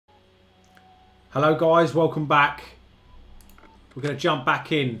Hello guys, welcome back. We're going to jump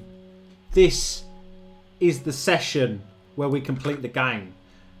back in. This is the session where we complete the game.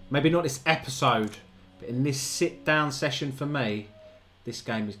 Maybe not this episode, but in this sit down session for me, this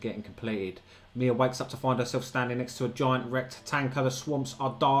game is getting completed. Mia wakes up to find herself standing next to a giant wrecked tanker. The swamps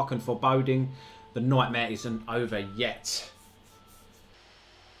are dark and foreboding. The nightmare isn't over yet.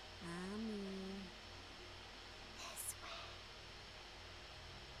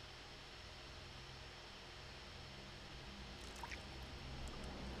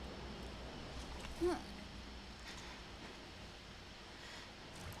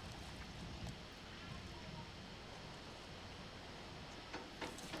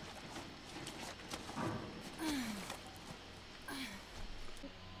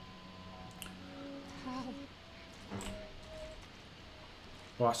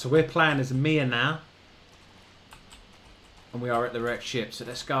 Right, so we're playing as Mia now. And we are at the wrecked ship. So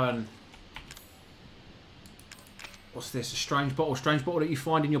let's go and... What's this? A strange bottle. Strange bottle that you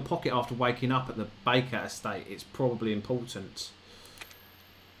find in your pocket after waking up at the Baker estate. It's probably important.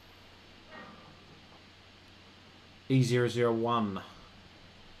 E001.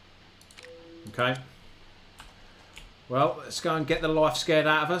 Okay. Well, let's go and get the life scared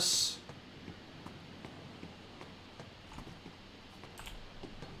out of us.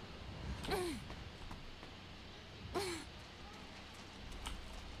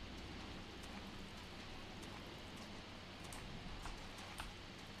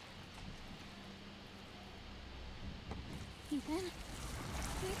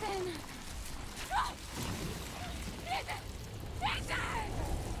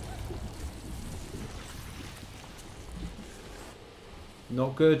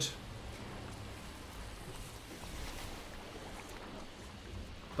 Not good.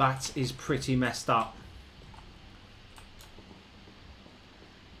 That is pretty messed up.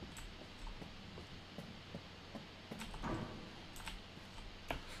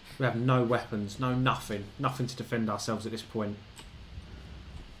 We have no weapons, no nothing. Nothing to defend ourselves at this point.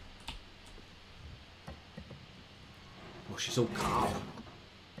 Oh, she's all cut up.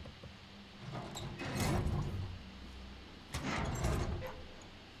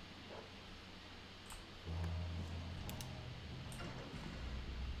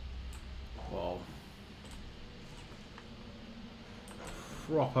 Whoa.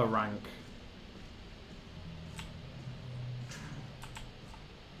 Proper rank.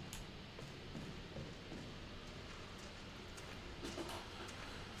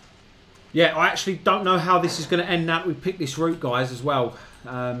 Yeah, I actually don't know how this is going to end now that we picked this route, guys, as well.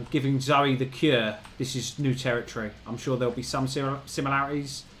 Giving Zoe the cure. This is new territory. I'm sure there'll be some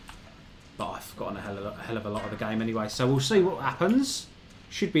similarities. But I've forgotten a hell of a lot of the game anyway. So we'll see what happens.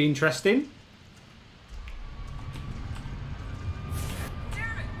 Should be interesting.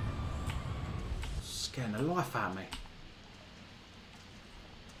 Scaring the life out of me.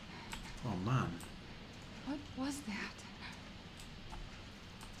 Oh, man. What was that?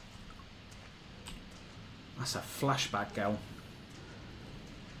 That's a flashback, girl.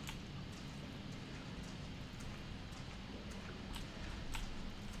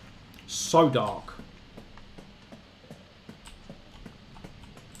 So dark.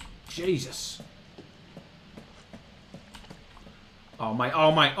 Jesus. Oh, mate.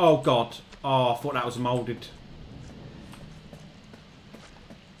 Oh, mate. Oh, God. Oh, I thought that was moulded.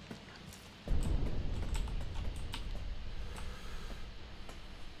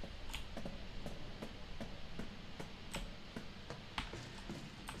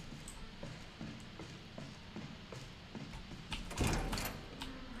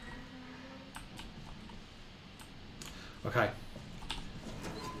 Okay.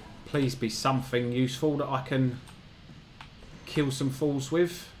 Please be something useful that I can kill some fools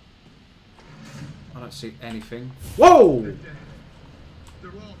with. I don't see anything. Whoa! They're dead.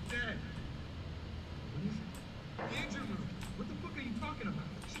 They're all dead. What is it? The engine room. What the fuck are you talking about?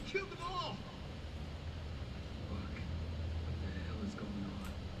 She killed them all. Fuck. What the hell is going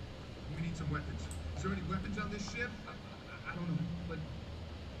on? We need some weapons. Is there any weapons on this ship? I don't know, but...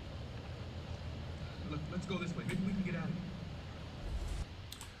 Look, let's go this way. Maybe we can get out of here.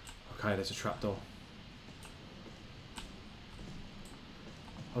 Okay, there's a trapdoor.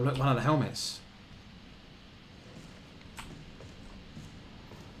 Oh, look, one of the helmets.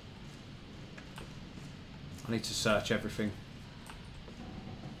 I need to search everything.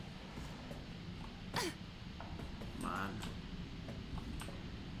 Man.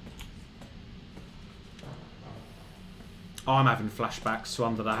 I'm having flashbacks to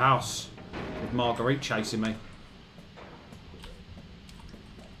Under the House with Marguerite chasing me.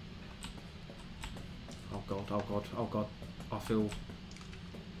 Oh god, oh god, oh god. I feel...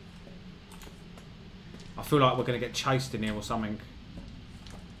 I feel like we're going to get chased in here or something.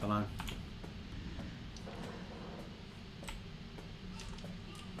 Don't know.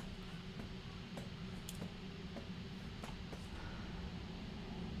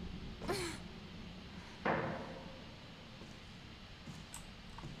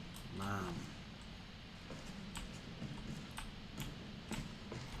 Man.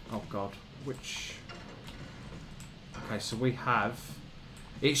 Oh God. Which... Okay, so we have...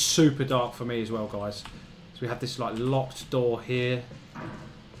 It's super dark for me as well, guys. So we have this like locked door here.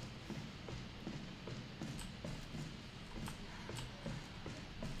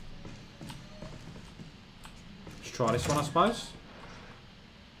 Let's try this one, I suppose.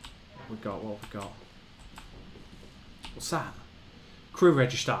 What we got? What have we got? What's that? Crew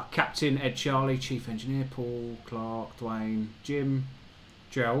register. Captain Ed Charlie, Chief Engineer Paul, Clark, Dwayne, Jim,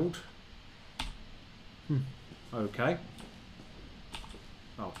 Gerald. Okay.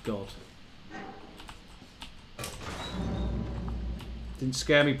 Oh God. Didn't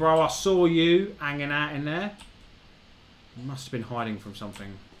scare me, bro. I saw you hanging out in there. You must have been hiding from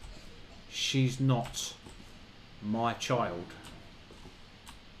something. She's not my child.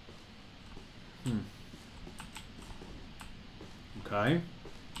 Okay.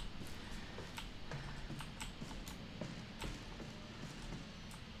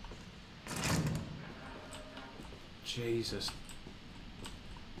 Jesus.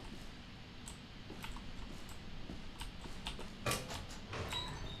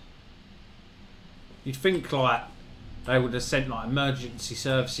 You'd think like they would have sent like emergency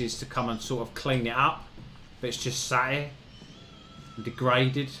services to come and sort of clean it up, but it's just sat here and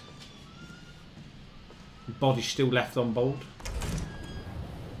degraded. The body's still left on board.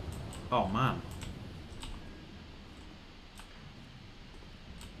 Oh man.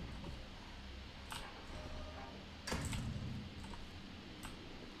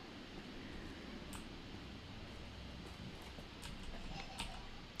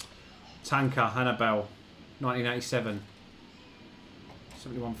 Tanker, Hannibal, 1987.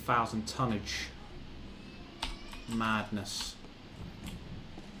 71,000 tonnage. Madness.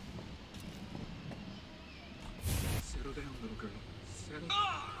 Settle down, little girl. Settle.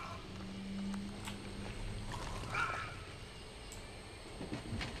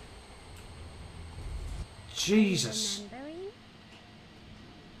 Jesus. Remembering?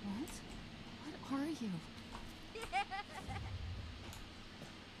 What? What are you?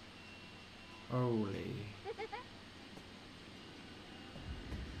 Holy.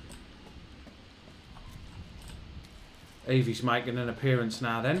 Evie's making an appearance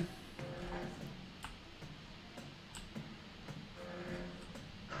now then.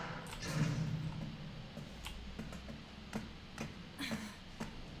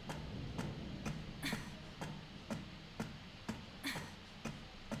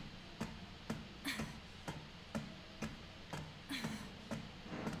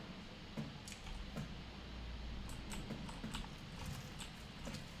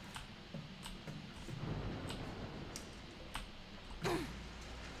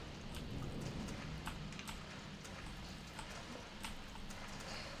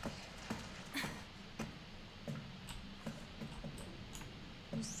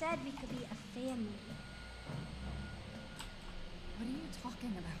 You said we could be a family. What are you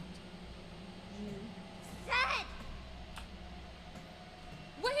talking about? You said!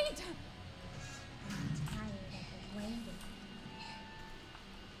 Wait! I'm tired of waiting.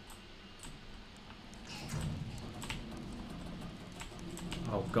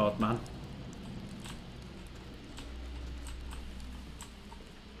 Oh God, man.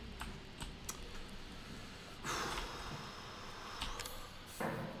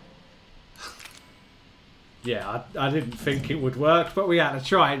 Yeah, I didn't think it would work, but we had to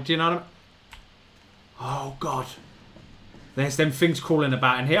try it. Do you know what I mean? Oh God. There's them things crawling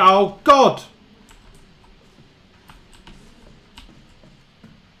about in here. Oh God.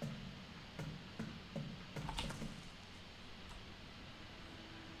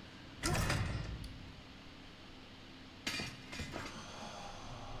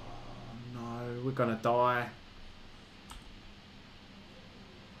 No, we're gonna die.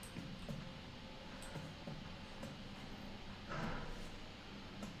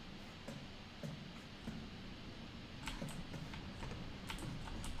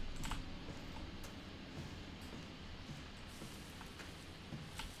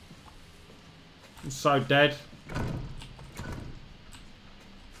 I'm so dead.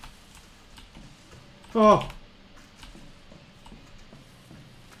 Oh.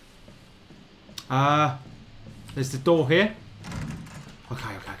 There's the door here.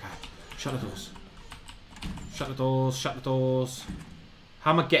 Okay. Shut the doors. Shut the doors. Shut the doors.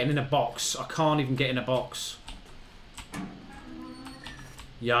 How am I getting in a box? I can't even get in a box.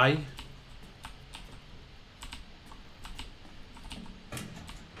 Yay.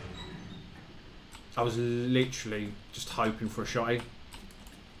 I was literally just hoping for a shotty.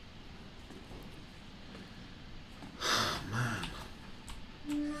 Oh, man.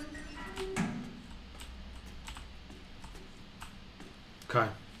 Okay.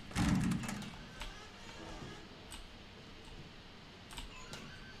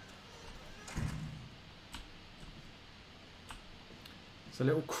 There's a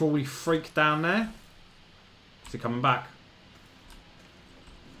little crawly freak down there. Is he coming back?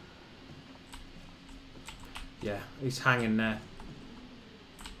 Yeah, he's hanging there.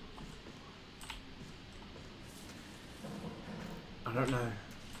 I don't know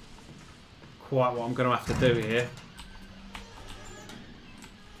quite what I'm going to have to do here.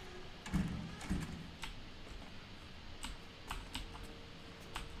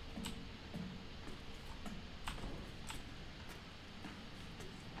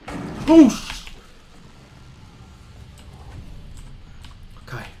 Oof!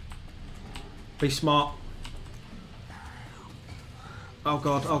 Okay. Be smart. Oh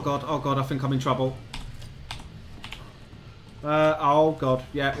god, oh god, oh god, I think I'm in trouble. Oh god,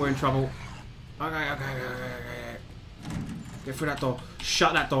 yeah, we're in trouble. Okay. Get through that door.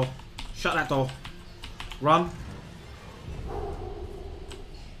 Shut that door. Shut that door. Run.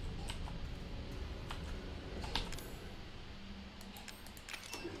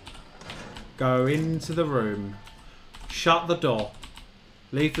 Go into the room. Shut the door.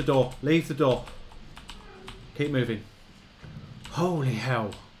 Leave the door. Leave the door. Keep moving. Holy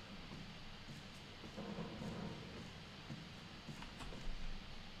hell.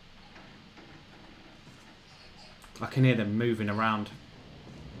 I can hear them moving around.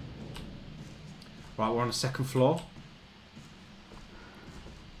 Right, we're on the second floor.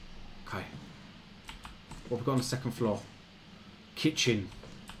 Okay. What have we got on the second floor? Kitchen.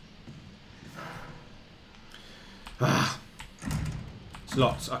 Ah. It's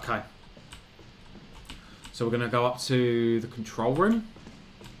locked. Okay. So we're going to go up to the control room.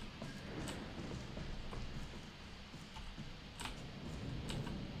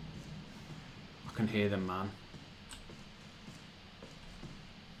 I can hear them, man.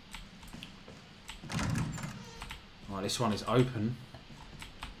 Right, this one is open.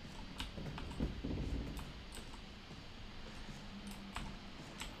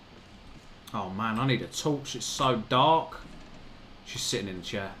 Oh man, I need a torch. It's so dark. She's sitting in the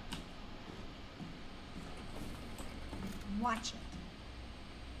chair. Watch it.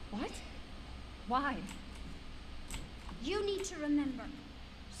 What? Why? You need to remember,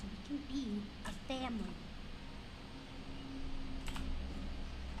 so we can be a family.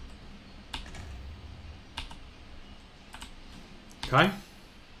 Okay.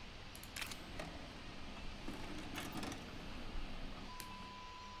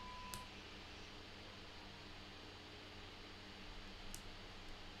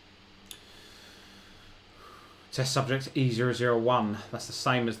 Test subject E001. That's the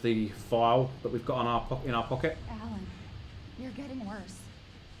same as the file that we've got on in our pocket. Alan, you're getting worse.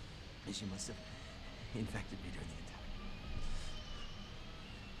 She must have infected me during the attack.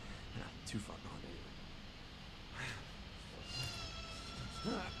 Not too far gone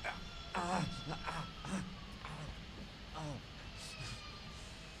anyway.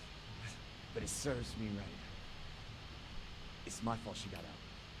 But it serves me right. It's my fault she got out.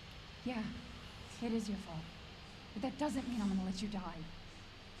 Yeah, it is your fault. But that doesn't mean I'm gonna let you die.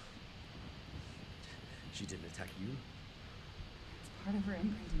 She didn't attack you? It's part of her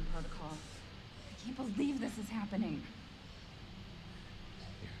imprinting protocol. I can't believe this is happening.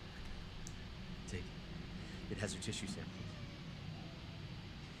 Here. Take it. It has her tissue samples.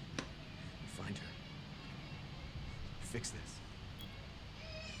 Find her. Fix this.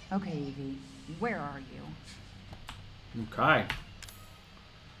 Okay, Evie. Where are you? Okay.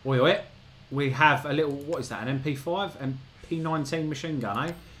 Wait. We have a little, what is that, an MP5? MP19 machine gun,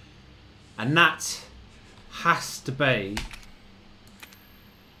 eh? And that has to be...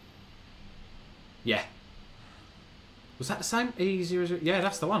 Yeah. Was that the same? E00? Yeah,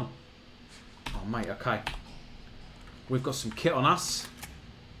 that's the one. Oh, mate, okay. We've got some kit on us.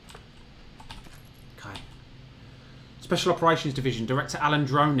 Okay. Special Operations Division, Director Alan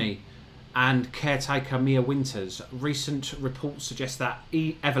Droney and caretaker Mia Winters. Recent reports suggest that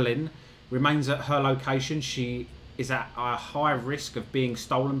Evelyn remains at her location. She is at a high risk of being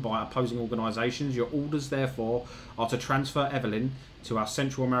stolen by opposing organisations. Your orders, therefore, are to transfer Evelyn to our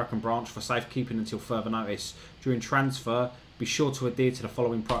Central American branch for safekeeping until further notice. During transfer, be sure to adhere to the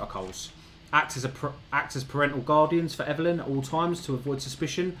following protocols. Act as parental guardians for Evelyn at all times to avoid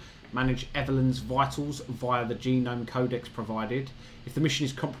suspicion. Manage Evelyn's vitals via the genome codex provided. If the mission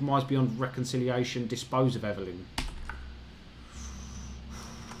is compromised beyond reconciliation, dispose of Evelyn.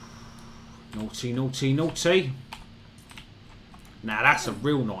 Naughty, naughty, naughty. Now that's a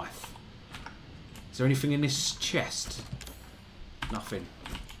real knife. Is there anything in this chest? Nothing.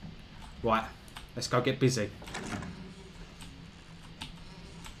 Right, let's go get busy.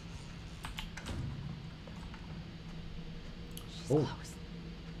 Oh.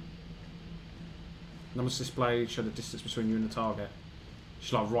 Numbers display show the distance between you and the target.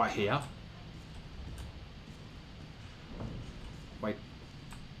 She's like right here. Wait.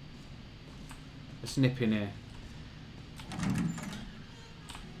 Let's nip in here.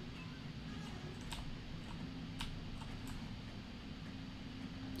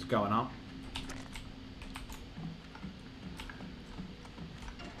 It's going up.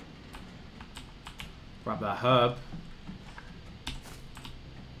 Grab that herb.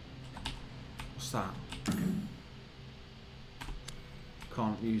 What's that?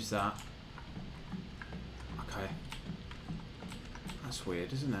 Can't use that. Okay. That's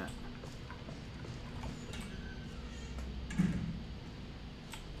weird, isn't it?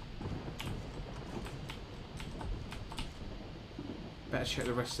 Better check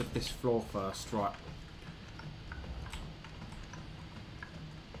the rest of this floor first. Right.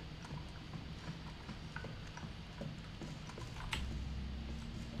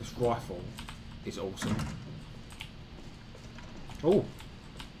 This rifle is awesome. Oh,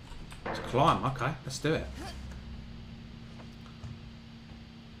 it's a climb. Okay, let's do it.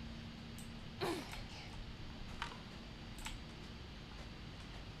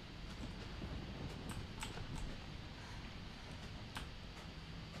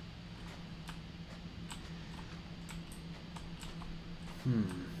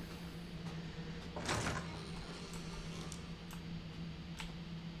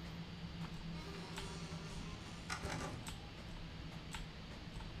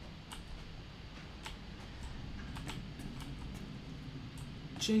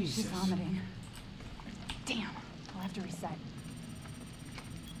 Jesus. She's vomiting. Damn, I'll have to reset.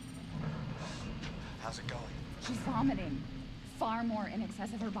 How's it going? She's vomiting. Far more in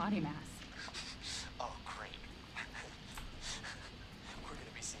excess of her body mass. Oh, great. We're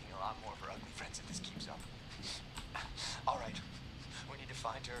gonna be seeing a lot more of her ugly friends if this keeps up. All right, we need to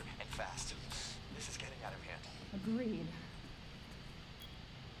find her and fast. This is getting out of hand. Agreed.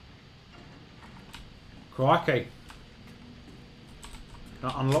 Crikey. Can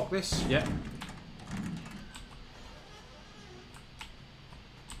I unlock this? Yeah.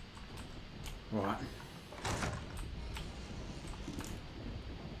 Right.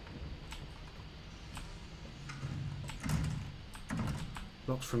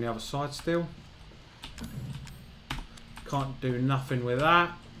 Locked from the other side still. Can't do nothing with that.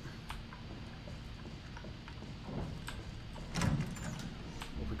 What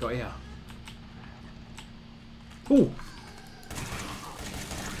have we got here? Ooh!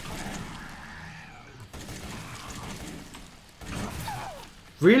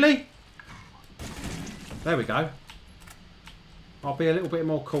 Really? There we go. I'll be a little bit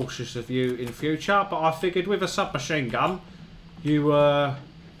more cautious of you in future, but I figured with a submachine gun, you were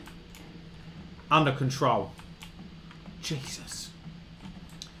under control. Jesus.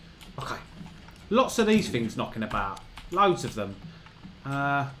 Okay. Lots of these things knocking about. Loads of them.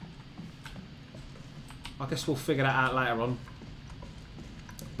 I guess we'll figure that out later on.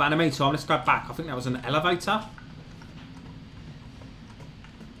 But in the meantime, let's go back. I think that was an elevator.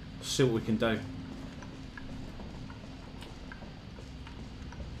 See what we can do.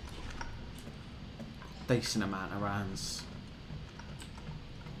 Decent amount of rounds.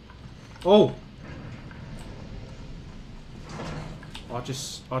 Oh! I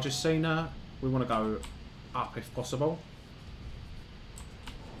just seen her. We want to go up if possible.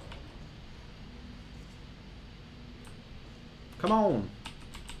 Come on.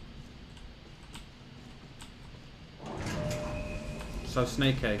 So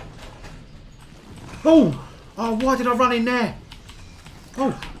sneaky. Oh! Oh, why did I run in there?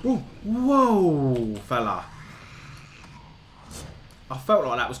 Oh! Oh! Whoa, fella. I felt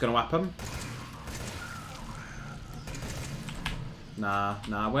like that was going to happen.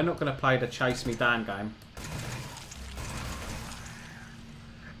 Nah, we're not going to play the chase me down game.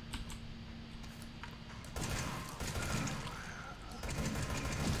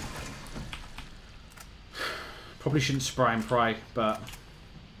 Probably shouldn't spray and pray, but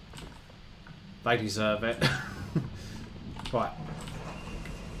they deserve it. Right.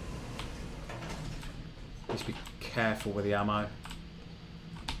 Let's be careful with the ammo.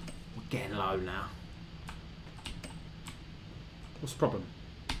 Getting low now. What's the problem?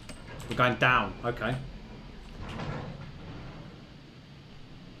 We're going down. Okay.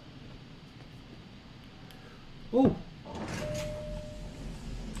 Oh.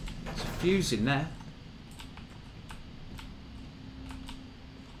 There's a fuse in there.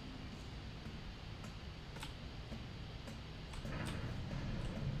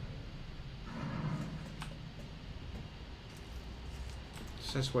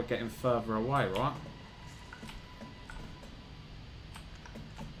 Says we're getting further away, right?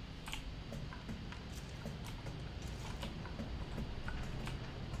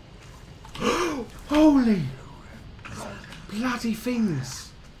 Holy bloody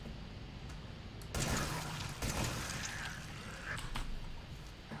things!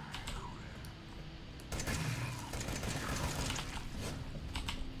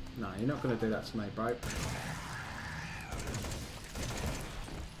 No, you're not going to do that to me, bro.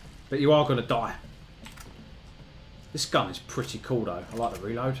 But you are going to die. This gun is pretty cool though. I like the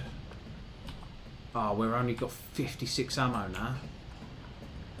reload. Oh, we've only got 56 ammo now.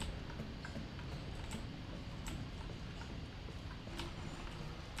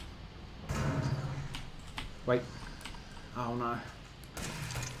 Wait. Oh no.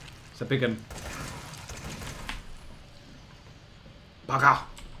 It's a big one. Bugger!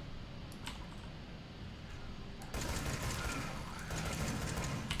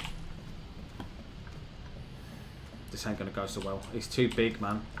 This ain't gonna go so well. He's too big,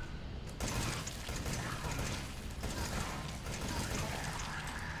 man.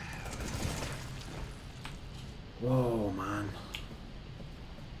 Whoa, man.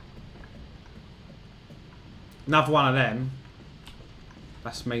 Another one of them.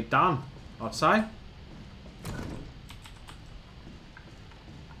 That's me done, I'd say.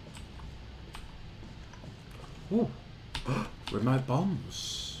 Ooh. Remote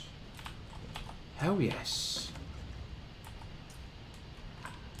bombs. Hell yes.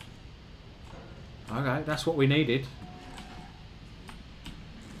 Okay, that's what we needed.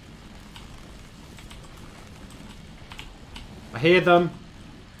 I hear them.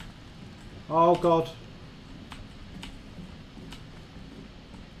 Oh god.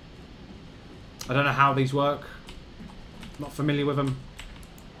 I don't know how these work. Not familiar with them.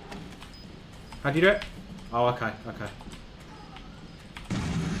 How do you do it? Oh, okay, okay.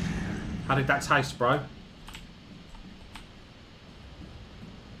 How did that taste, bro?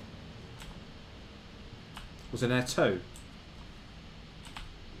 Was in there too?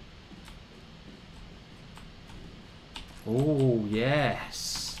 Oh,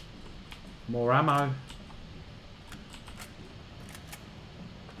 yes. More ammo.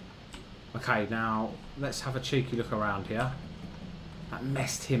 Okay, now let's have a cheeky look around here. That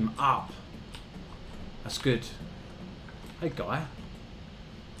messed him up. That's good. Hey, guy.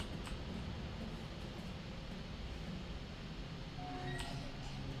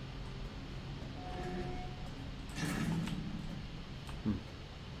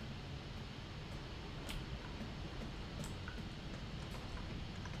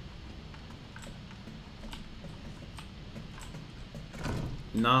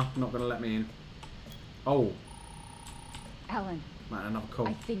 No, not gonna let me in. Oh. Alan. Man, another call.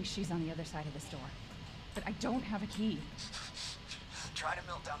 I think she's on the other side of this door. But I don't have a key. Try to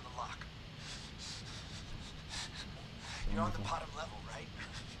melt down the lock. You're on the bottom level, right?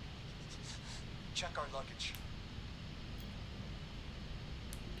 Check our luggage.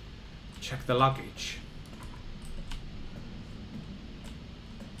 Check the luggage.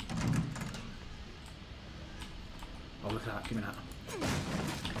 Oh, look at that. Give me that.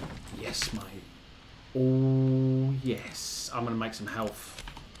 Yes, mate. Oh, yes. I'm going to make some health.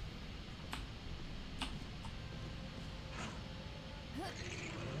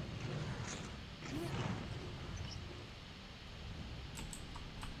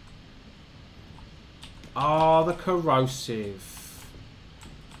 Oh, the corrosive.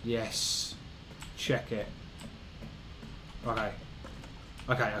 Yes. Check it. Okay.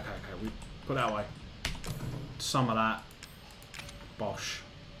 Okay. We put that away. Some of that. Bosh.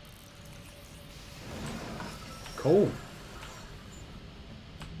 Cool.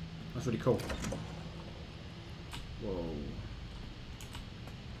 That's really cool. Whoa.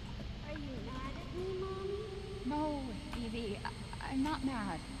 Are you mad at me, Mommy? No, Evie. I'm not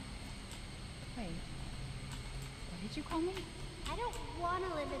mad. Wait. What did you call me? I don't want to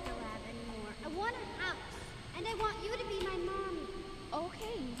live at the lab anymore. I want a house. And I want you to be my mommy.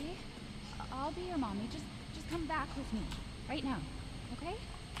 Okay, Evie. I'll be your mommy. Just come back with me. Right now. Okay?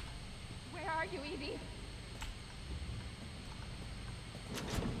 Where are you, Evie?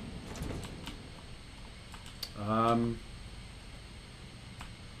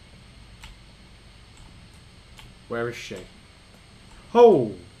 Where is she?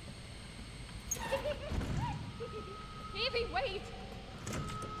 Oh! Evie, wait!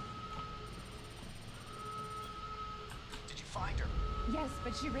 Did you find her? Yes,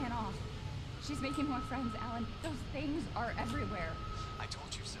 but she ran off. She's making more friends, Alan. Those things are everywhere. I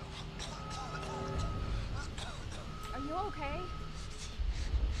told you so. Are you okay?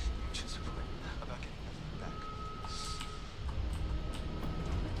 Just worry about getting everything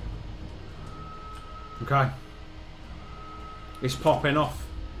back. Okay. It's popping off.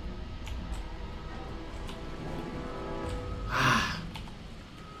 I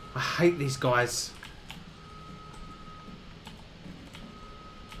hate these guys.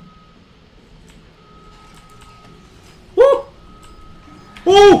 Woo!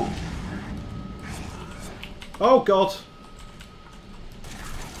 Woo! Oh God.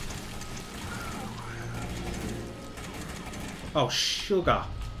 Oh sugar.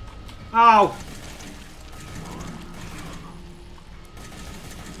 Ow!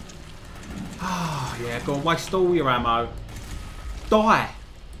 Oh yeah, go and waste all your ammo. Die!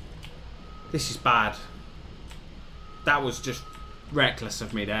 This is bad. That was just reckless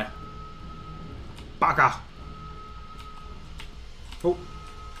of me there. Bugger! Oh.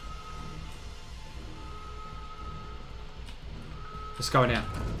 Let's go in here.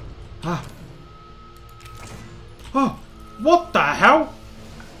 Ah. Oh! What the hell?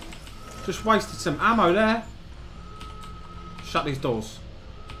 Just wasted some ammo there. Shut these doors.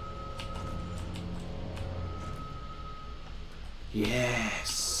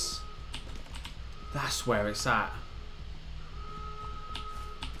 Yes. That's where it's at.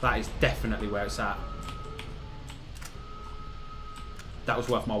 That is definitely where it's at. That was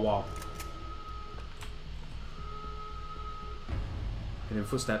worth my while. Hearing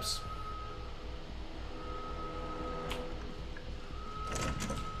footsteps.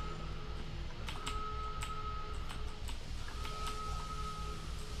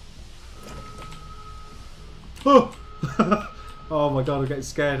 Oh! Oh my God, I'm getting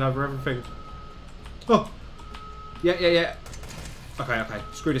scared over everything. Oh! Yeah, yeah, yeah. Okay, okay.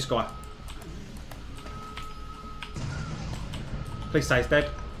 Screw this guy. Please say he's dead.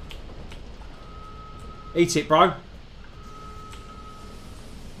 Eat it, bro.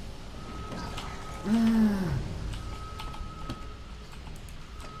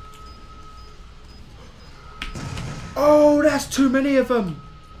 Oh, that's too many of them.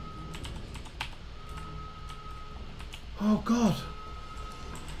 Oh God.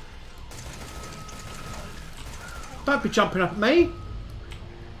 Don't be jumping up at me.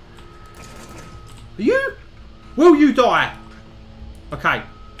 Are you? Will you die? Okay.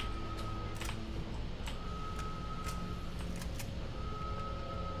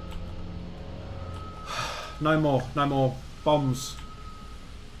 No more. No more bombs.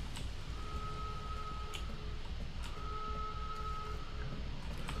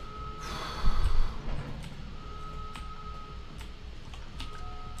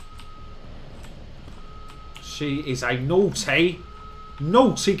 She is a naughty,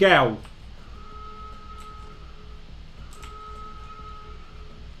 naughty girl.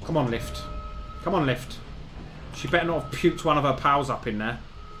 Come on, Lift. Come on, Lift. She better not have puked one of her pals up in there.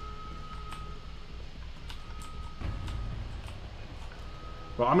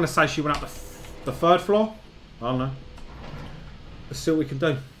 Right, I'm going to say she went up the third floor. I don't know. Let's see what we can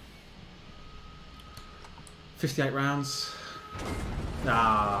do. 58 rounds.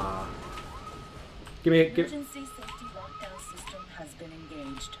 Ah. Give me a... Emergency safety lockdown system has been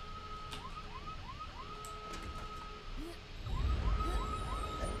engaged.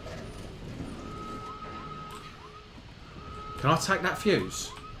 Can I take that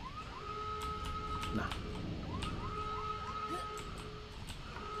fuse? No.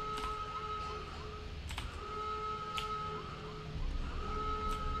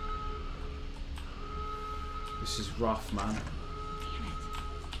 This is rough, man.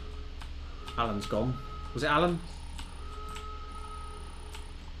 Alan's gone. Was it Alan?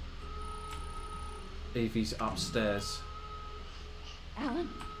 Evie's upstairs. Alan?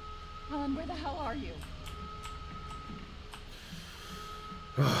 Alan, where the hell are you?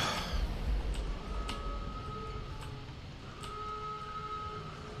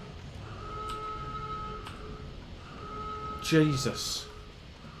 Jesus.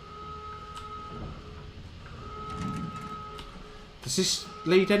 Does this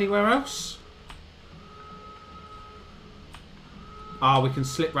lead anywhere else? Ah, we can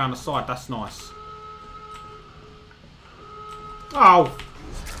slip round the side. That's nice. Oh!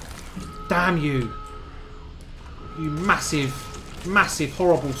 Damn you. You massive, massive,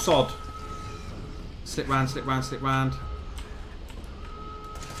 horrible sod. Slip round, slip round, slip round.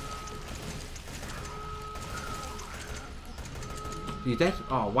 Are you dead?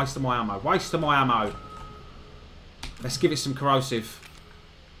 Oh, waste of my ammo. Waste of my ammo. Let's give it some corrosive.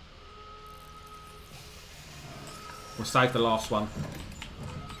 We'll save the last one.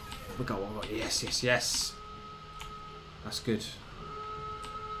 We got one. Yes, yes, yes. That's good.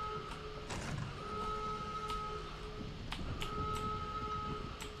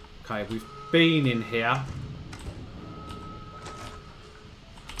 Okay, we've been in here.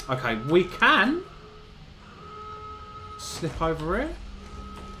 Okay, we can slip over here.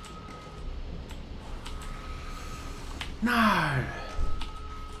 No.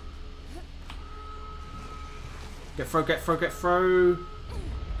 Get through, get through, get through.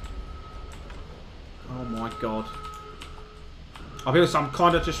 Oh my god. I'll be honest, I'm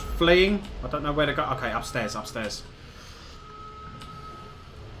kind of just fleeing. I don't know where to go. Okay, upstairs, upstairs.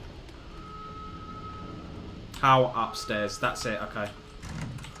 How upstairs? That's it, okay.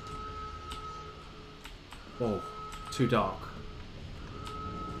 Oh, too dark.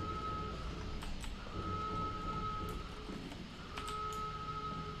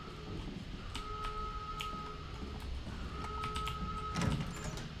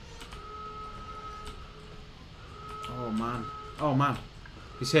 Oh man. Oh man.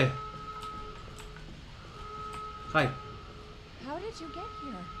 He's here. Hey. How did you get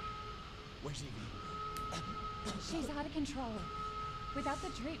here? Where's Evie? She's out of control. Without the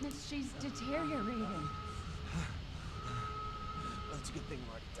treatments, she's deteriorating. Well, it's a good thing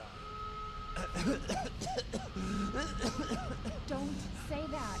we're already dying. Don't say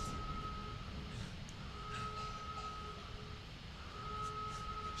that.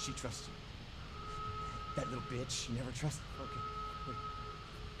 She trusts you. That little bitch, she never trusted. Okay,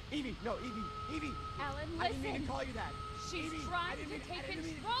 wait. Evie, no, Evie, Evie. Alan, listen. I didn't mean to call you that. She's Evie, trying to take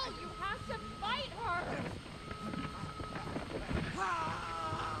control. You have to fight her.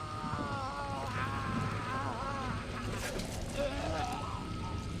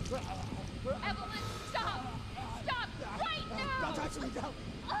 Evelyn, stop! Stop right now! Don't touch me, don't!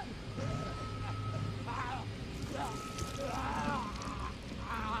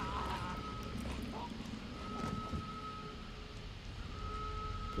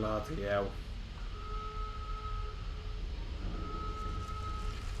 Bloody hell.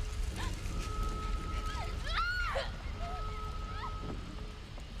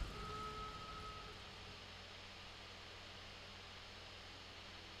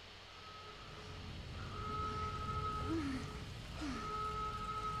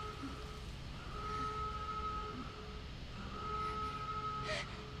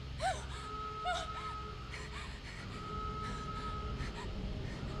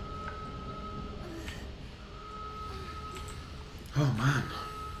 Oh man.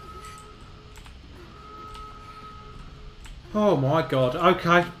 Oh my god.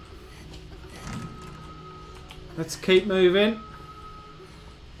 Okay. Let's keep moving.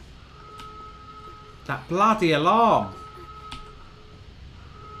 That bloody alarm.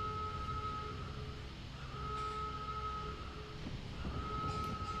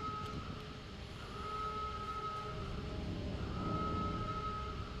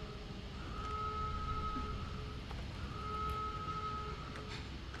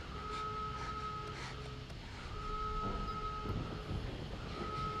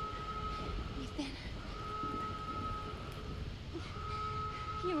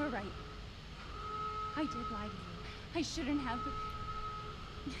 You were right. I did lie to you. I shouldn't have.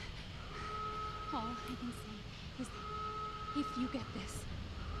 All I can say is that if you get this,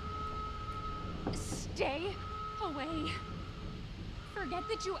 stay away. Forget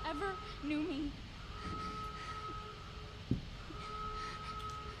that you ever knew me.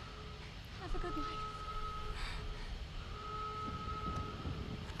 Have a good life.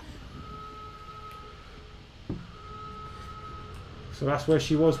 So that's where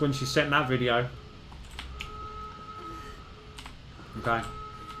she was when she sent that video. Okay.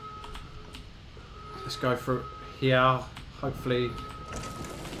 Let's go through here. Hopefully.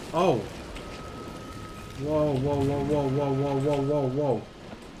 Oh. Whoa, whoa, whoa, whoa, whoa, whoa, whoa, whoa, whoa.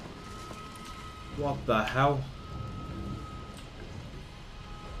 What the hell?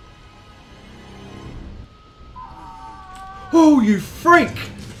 Oh, you freak!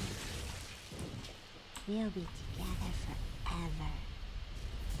 We'll be together forever.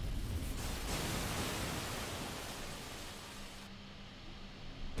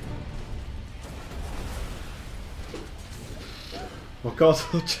 Oh god,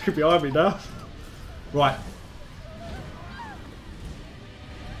 check behind me now. Right,